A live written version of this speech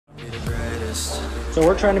So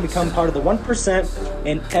we're trying to become part of the 1%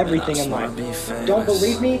 in everything in life. Don't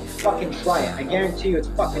believe me? Fucking try it. I guarantee you it's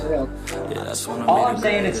fucking real. All I'm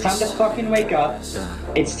saying, it's time to fucking wake up.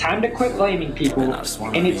 It's time to quit blaming people.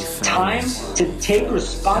 And it's time to take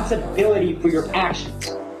responsibility for your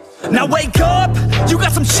actions. Now wake up, you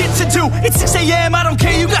got some shit to do. It's 6 a.m, I don't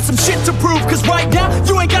care, you got some shit to prove. Cause right now,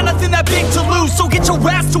 you ain't got nothing that big to lose. So get your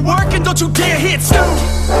ass to work and don't you dare hit snooze.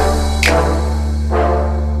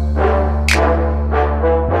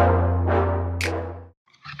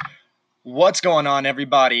 What's going on,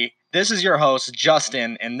 everybody? This is your host,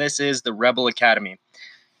 Justin, and this is the Rebel Academy.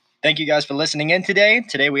 Thank you guys for listening in today.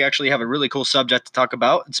 Today we actually have a really cool subject to talk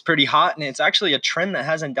about. It's pretty hot, and it's actually a trend that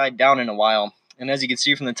hasn't died down in a while. And as you can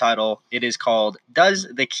see from the title, it is called, Does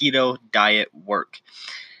the Keto Diet Work?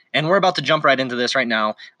 And we're about to jump right into this right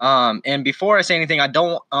now. And before I say anything, I'm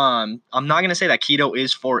not going to say that keto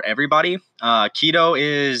is for everybody. Keto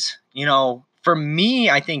is, for me,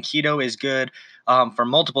 I think keto is good for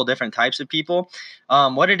multiple different types of people.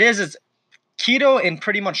 What it is keto in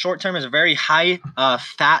pretty much short term is a very high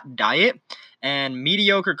fat diet and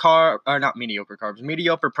mediocre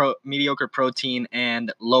protein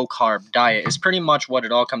and low carb diet is pretty much what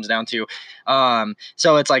it all comes down to.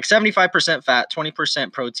 So it's like 75% fat,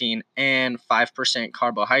 20% protein, and 5%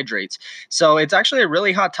 carbohydrates. So it's actually a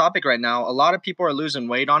really hot topic right now. A lot of people are losing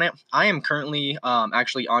weight on it. I am currently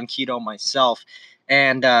actually on keto myself,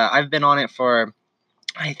 and I've been on it for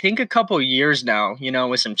I think a couple years now,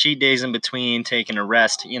 with some cheat days in between, taking a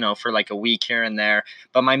rest, for like a week here and there.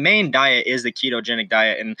 But my main diet is the ketogenic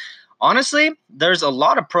diet. And honestly, there's a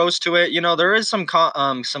lot of pros to it. There is some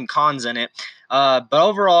cons in it. But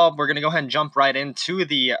overall, we're going to go ahead and jump right into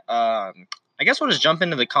I guess we'll just jump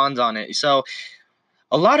into the cons on it. So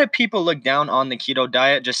a lot of people look down on the keto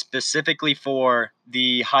diet just specifically for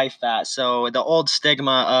the high fat. So the old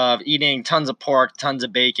stigma of eating tons of pork, tons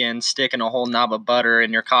of bacon, sticking a whole knob of butter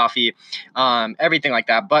in your coffee, everything like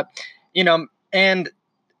that. But, and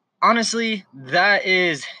honestly, that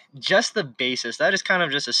is just the basis. That is kind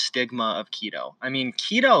of just a stigma of keto. I mean,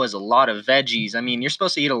 keto is a lot of veggies. I mean, you're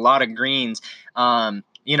supposed to eat a lot of greens, a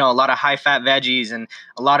lot of high fat veggies and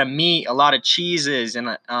a lot of meat, a lot of cheeses. And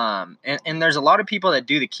there's a lot of people that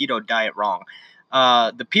do the keto diet wrong.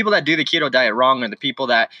 The people that do the keto diet wrong are the people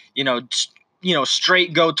that,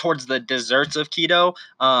 straight go towards the desserts of keto,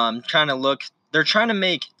 they're trying to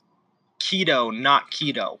make keto not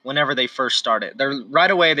keto whenever they first start it. They're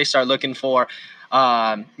right away they start looking for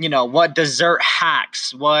what dessert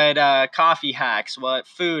hacks, what coffee hacks, what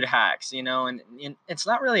food hacks, and it's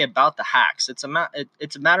not really about the hacks. It's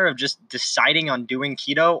a matter of just deciding on doing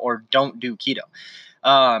keto or don't do keto.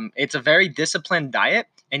 It's a very disciplined diet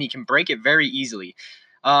and you can break it very easily.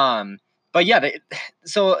 But yeah,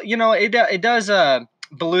 it does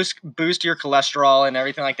boost your cholesterol and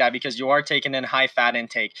everything like that because you are taking in high fat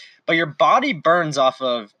intake, but your body burns off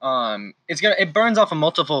of it burns off of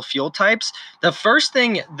multiple fuel types. The first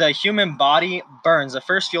thing the human body burns, the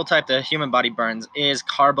first fuel type the human body burns is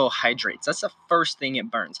carbohydrates. That's the first thing it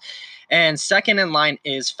burns. And second in line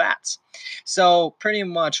is fats. So pretty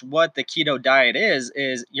much what the keto diet is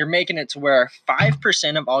you're making it to where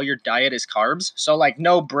 5% of all your diet is carbs. So like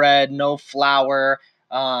no bread, no flour,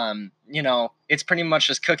 it's pretty much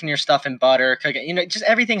just cooking your stuff in butter, just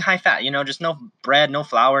everything high fat, just no bread, no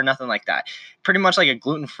flour, nothing like that. Pretty much like a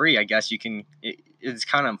gluten-free, I guess it's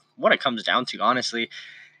kind of what it comes down to, honestly.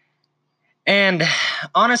 And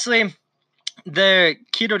honestly, the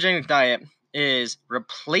ketogenic diet is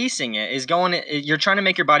replacing you're trying to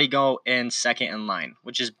make your body go in second in line,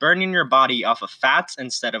 which is burning your body off of fats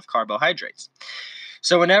instead of carbohydrates.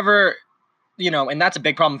 So whenever and that's a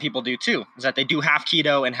big problem people do too, is that they do half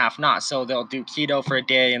keto and half not. So they'll do keto for a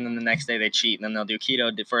day and then the next day they cheat. And then they'll do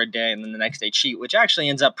keto for a day and then the next day cheat, which actually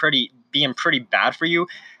ends up being pretty bad for you,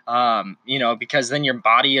 because then your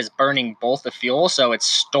body is burning both the fuel. So it's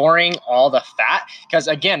storing all the fat because,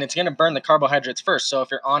 again, it's going to burn the carbohydrates first. So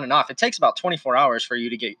if you're on and off, it takes about 24 hours for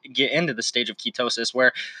you to get into the stage of ketosis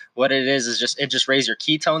where what it is it just raises your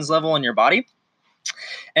ketones level in your body.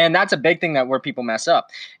 And that's a big thing where people mess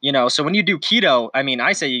up, so when you do keto, I mean,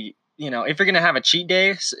 I say, if you're going to have a cheat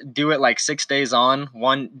day, do it like 6 days on,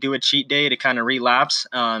 do a cheat day to kind of relapse.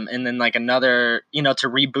 And then like another, to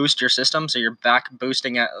reboost your system. So you're back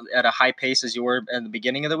boosting at a high pace as you were at the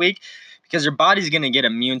beginning of the week, because your body's going to get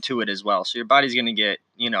immune to it as well. So your body's going to get,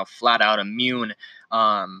 flat out immune,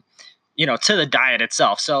 to the diet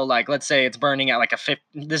itself. So like, let's say it's burning at like I'm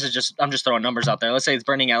just throwing numbers out there. Let's say it's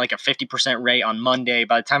burning at like a 50% rate on Monday.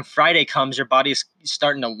 By the time Friday comes, your body's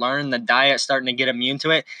starting to learn the diet, starting to get immune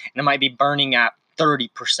to it. And it might be burning at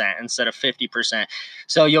 30% instead of 50%.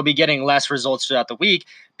 So you'll be getting less results throughout the week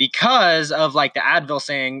because of like the Advil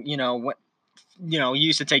saying, you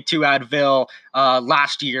used to take 2 Advil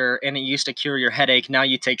last year and it used to cure your headache. Now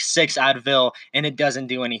you take 6 Advil and it doesn't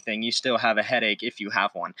do anything. You still have a headache if you have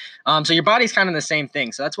one. So your body's kind of the same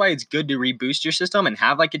thing. So that's why it's good to reboost your system and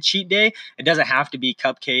have like a cheat day. It doesn't have to be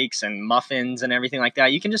cupcakes and muffins and everything like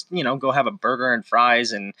that. You can just, go have a burger and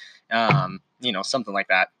fries and, something like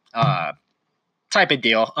that. Type of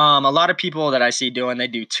deal. A lot of people that I see they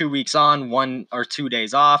do 2 weeks on, 1 or 2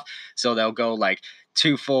 days off. So they'll go like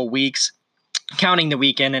 2 full weeks, counting the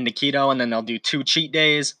weekend into keto, and then they'll do 2 cheat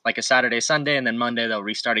days, like a Saturday, Sunday, and then Monday they'll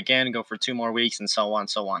restart again, go for 2 more weeks, and so on,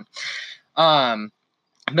 so on.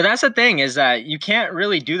 But that's the thing, is that you can't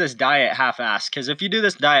really do this diet half-ass, because if you do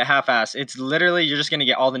this diet half-ass, it's literally, you're just going to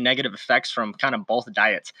get all the negative effects from kind of both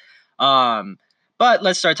diets. But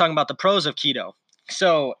let's start talking about the pros of keto.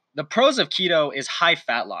 So the pros of keto is high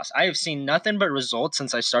fat loss. I have seen nothing but results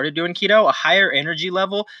since I started doing keto, a higher energy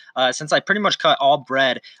level, since I pretty much cut all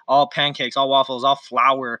bread, all pancakes, all waffles, all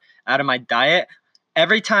flour out of my diet.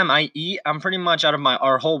 Every time I eat, I'm pretty much out of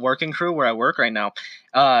our whole working crew where I work right now.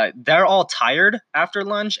 They're all tired after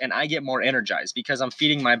lunch, and I get more energized because I'm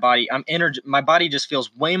feeding my body. My body just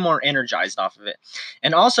feels way more energized off of it.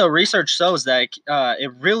 And also, research shows that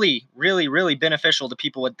it really, really, really beneficial to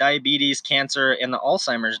people with diabetes, cancer, and the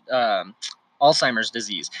Alzheimer's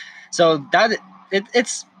disease. So that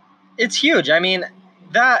it's huge. I mean,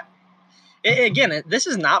 that. Again, this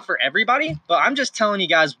is not for everybody, but I'm just telling you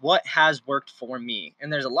guys what has worked for me.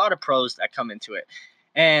 And there's a lot of pros that come into it.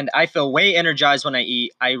 And I feel way energized when I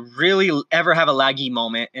eat. I really ever have a laggy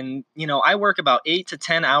moment. And, I work about 8 to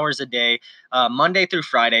 10 hours a day, Monday through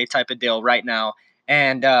Friday type of deal right now.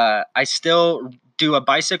 And I still do a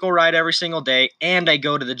bicycle ride every single day, and I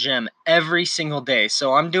go to the gym every single day.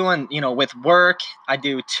 So I'm doing, with work, I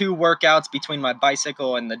do 2 workouts between my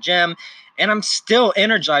bicycle and the gym. And I'm still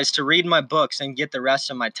energized to read my books and get the rest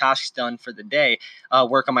of my tasks done for the day,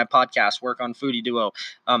 work on my podcast, work on Foodie Duo,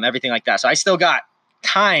 everything like that. So I still got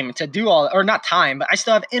time to do or not time, but I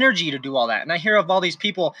still have energy to do all that. And I hear of all these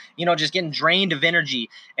people, just getting drained of energy.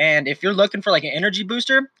 And if you're looking for like an energy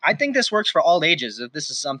booster, I think this works for all ages if this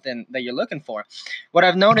is something that you're looking for. What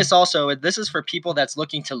I've noticed also is this is for people that's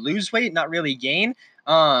looking to lose weight, not really gain.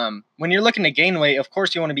 When you're looking to gain weight, of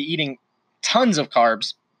course you want to be eating tons of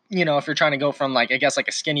carbs. If you're trying to go from like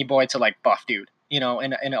a skinny boy to like buff dude, in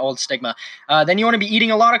an old stigma, then you want to be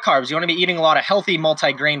eating a lot of carbs. You want to be eating a lot of healthy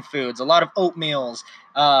multi-grain foods, a lot of oatmeals,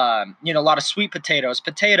 a lot of sweet potatoes,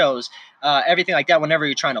 everything like that whenever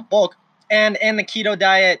you're trying to bulk. And in the keto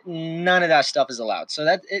diet, none of that stuff is allowed.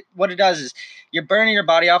 So what it does is you're burning your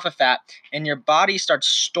body off of fat, and your body starts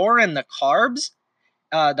storing the carbs.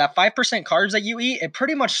 That 5% carbs that you eat, it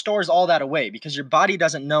pretty much stores all that away because your body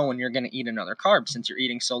doesn't know when you're going to eat another carb since you're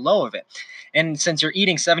eating so low of it. And since you're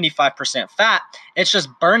eating 75% fat, it's just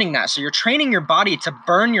burning that. So you're training your body to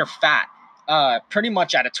burn your fat pretty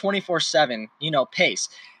much at a 24/7, pace.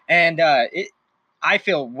 And I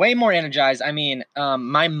feel way more energized. I mean,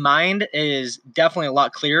 my mind is definitely a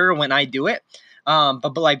lot clearer when I do it.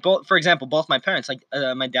 But like for example, both my parents, like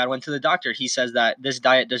my dad went to the doctor. He says that this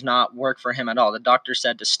diet does not work for him at all. The doctor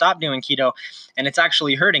said to stop doing keto, and it's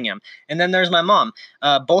actually hurting him. And then there's my mom,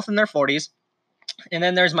 both in their 40s. And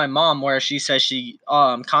then there's my mom, where she says she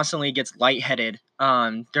constantly gets lightheaded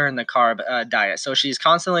during the carb diet. So she's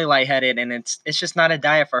constantly lightheaded, and it's just not a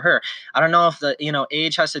diet for her. I don't know if the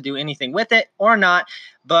age has to do anything with it or not,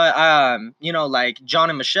 but like John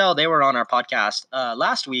and Michelle, they were on our podcast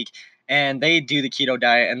last week. And they do the keto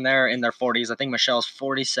diet, and they're in their 40s. I think Michelle's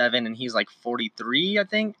 47 and he's like 43, I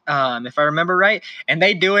think, if I remember right. And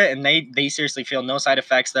they do it, and they seriously feel no side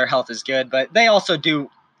effects. Their health is good, but they also do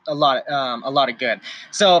a lot of good.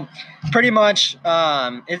 So pretty much,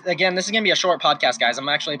 again, this is going to be a short podcast, guys. I'm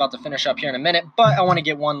actually about to finish up here in a minute, but I want to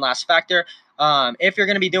get one last factor. If you're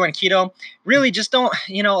going to be doing keto, really just don't,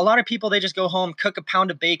 a lot of people, they just go home, cook a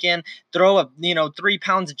pound of bacon, throw 3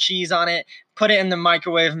 pounds of cheese on it, put it in the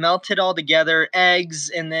microwave, melt it all together,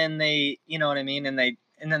 eggs, and then they, what I mean? And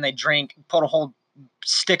then they drink, put a whole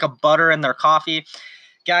stick of butter in their coffee.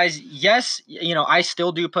 Guys, yes, I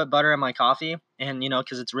still do put butter in my coffee, and,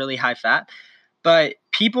 because it's really high fat. But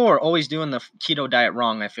people are always doing the keto diet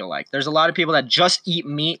wrong, I feel like. There's a lot of people that just eat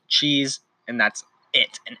meat, cheese, and that's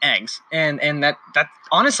it, and eggs. And that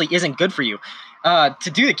honestly isn't good for you.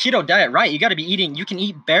 To do the keto diet right, you got to be eating, you can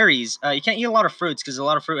eat berries. You can't eat a lot of fruits because a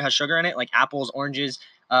lot of fruit has sugar in it, like apples, oranges,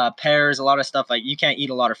 pears, a lot of stuff. Like, you can't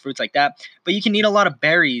eat a lot of fruits like that. But you can eat a lot of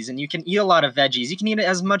berries, and you can eat a lot of veggies. You can eat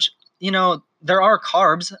as much, there are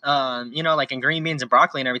carbs, like in green beans and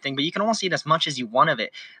broccoli and everything, but you can almost eat as much as you want of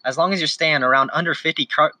it, as long as you're staying around under 50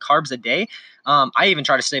 carbs a day. I even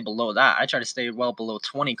try to stay below that. I try to stay well below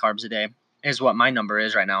 20 carbs a day is what my number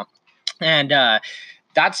is right now. And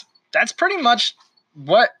that's pretty much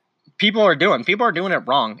what people are doing. People are doing it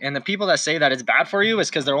wrong. And the people that say that it's bad for you is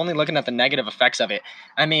because they're only looking at the negative effects of it.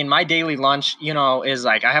 I mean, my daily lunch, is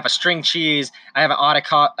like I have a string cheese, I have an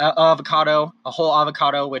avocado, a whole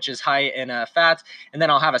avocado, which is high in fat, and then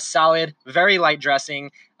I'll have a salad, very light dressing,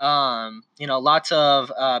 lots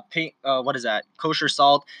of what is that? Kosher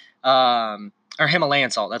salt, or Himalayan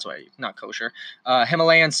salt. That's why, not kosher.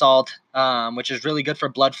 Himalayan salt, which is really good for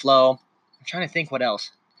blood flow. I'm trying to think what else.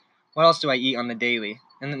 What else do I eat on the daily?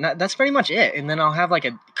 And that's pretty much it. And then I'll have like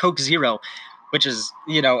a Coke Zero, which is,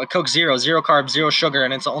 a Coke Zero, zero carbs, zero sugar,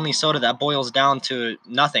 and it's the only soda that boils down to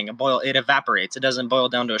nothing. It evaporates. It doesn't boil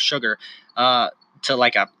down to a sugar, to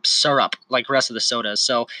like a syrup like the rest of the sodas.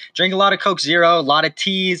 So drink a lot of Coke Zero, a lot of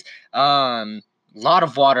teas, a lot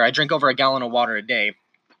of water. I drink over a gallon of water a day,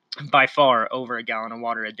 by far over a gallon of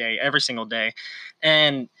water a day, every single day.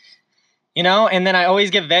 And and then I always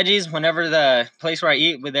get veggies whenever the place where I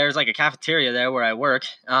eat, there's like a cafeteria there where I work.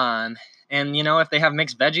 And if they have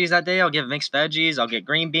mixed veggies that day, I'll get mixed veggies. I'll get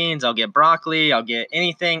green beans. I'll get broccoli. I'll get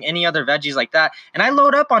any other veggies like that. And I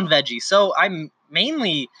load up on veggies. So I'm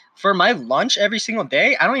mainly, for my lunch every single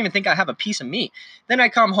day, I don't even think I have a piece of meat. Then I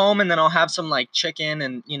come home and then I'll have some like chicken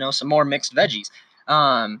and, some more mixed veggies.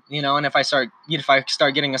 And if I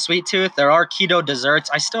start getting a sweet tooth, there are keto desserts.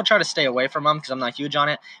 I still try to stay away from them because I'm not huge on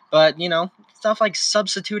it. But stuff like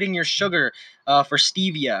substituting your sugar for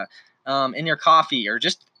stevia in your coffee, or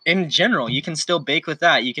just in general, you can still bake with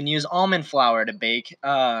that. You can use almond flour to bake.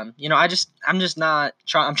 I'm just not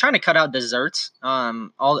trying. I'm trying to cut out desserts.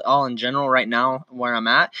 All in general right now where I'm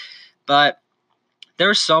at, but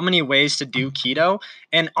there's so many ways to do keto.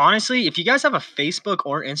 And honestly, if you guys have a Facebook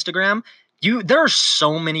or Instagram, there are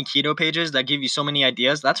so many keto pages that give you so many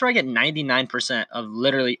ideas. That's where I get 99% of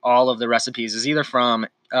literally all of the recipes is either from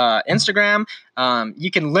Instagram. You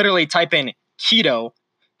can literally type in keto,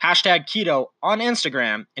 #keto on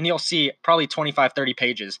Instagram, and you'll see probably 25, 30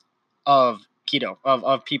 pages of keto,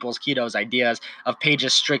 of people's ketos ideas, of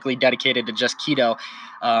pages strictly dedicated to just keto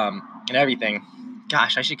and everything.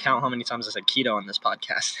 Gosh, I should count how many times I said keto on this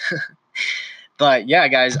podcast. But yeah,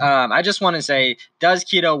 guys, I just want to say, does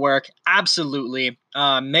keto work? Absolutely.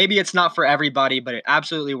 Maybe it's not for everybody, but it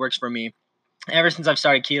absolutely works for me. Ever since I've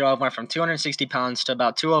started keto, I've went from 260 pounds to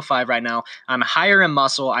about 205 right now. I'm higher in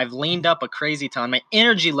muscle. I've leaned up a crazy ton. My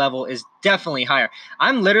energy level is definitely higher.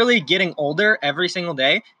 I'm literally getting older every single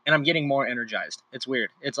day, and I'm getting more energized. It's weird.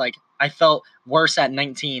 It's like I felt worse at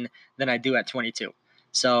 19 than I do at 22.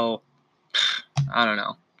 So I don't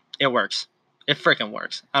know. It works. It freaking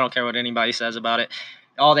works. I don't care what anybody says about it.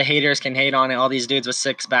 All the haters can hate on it. All these dudes with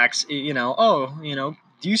six packs,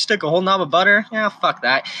 do you stick a whole knob of butter? Yeah, fuck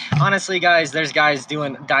that. Honestly, guys, there's guys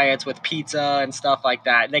doing diets with pizza and stuff like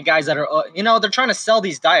that. The guys that are, they're trying to sell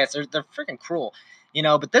these diets. They're freaking cruel,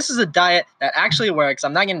 but this is a diet that actually works.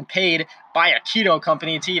 I'm not getting paid by a keto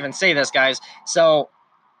company to even say this, guys. So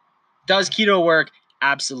does keto work?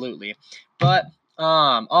 Absolutely. But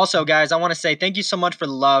also, guys, I want to say thank you so much for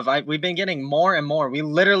the love. We've been getting more and more. We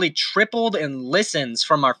literally tripled in listens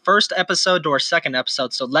from our first episode to our second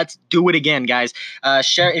episode. So let's do it again, guys.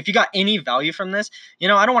 Share if you got any value from this. I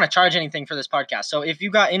don't want to charge anything for this podcast. So if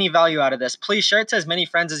you got any value out of this, please share it to as many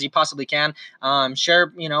friends as you possibly can.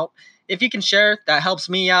 Share, if you can share, that helps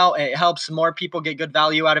me out. It helps more people get good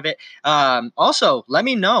value out of it. Also, let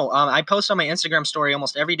me know. I post on my Instagram story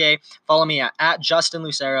almost every day. Follow me at Justin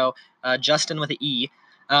Lucero. Justin with an E.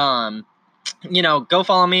 Go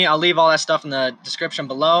follow me. I'll leave all that stuff in the description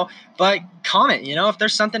below. But comment, if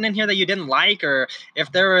there's something in here that you didn't like, or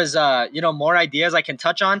if there was, more ideas I can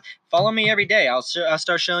touch on, follow me every day. I'll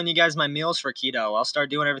start showing you guys my meals for keto. I'll start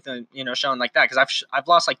doing everything, showing like that. Because I've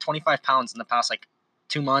lost like 25 pounds in the past like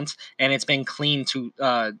 2 months, and it's been clean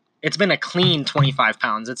it's been a clean 25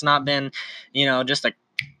 pounds. It's not been, just a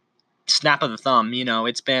snap of the thumb.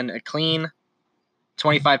 It's been a clean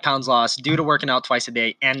 25 pounds lost due to working out twice a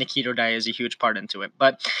day, and the keto diet is a huge part into it.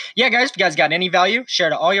 But yeah, guys, if you guys got any value, share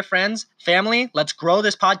to all your friends, family. Let's grow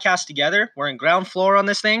this podcast together. We're in ground floor on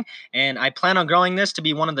this thing, and I plan on growing this to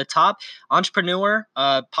be one of the top entrepreneur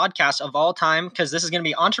podcasts of all time, because this is going to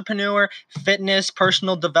be entrepreneur, fitness,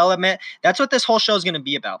 personal development. That's what this whole show is going to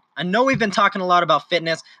be about. I know we've been talking a lot about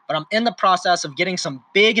fitness, but I'm in the process of getting some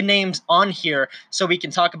big names on here so we can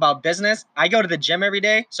talk about business. I go to the gym every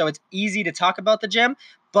day, so it's easy to talk about the gym.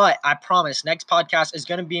 But I promise next podcast is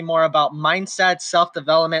going to be more about mindset,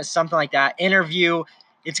 self-development, something like that. Interview,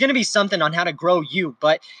 It's going to be something on how to grow you.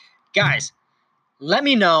 But guys, let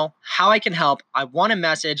me know how I can help. I want a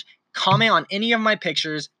message. Comment on any of my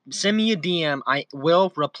pictures. Send me a DM. I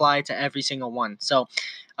will reply to every single one. So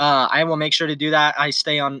I will make sure to do that. I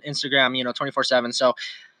stay on Instagram, 24/7. So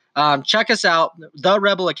check us out. The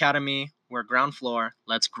Rebel Academy. We're ground floor.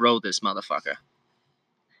 Let's grow this motherfucker.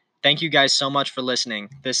 Thank you guys so much for listening.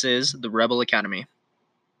 This is the Rebel Academy.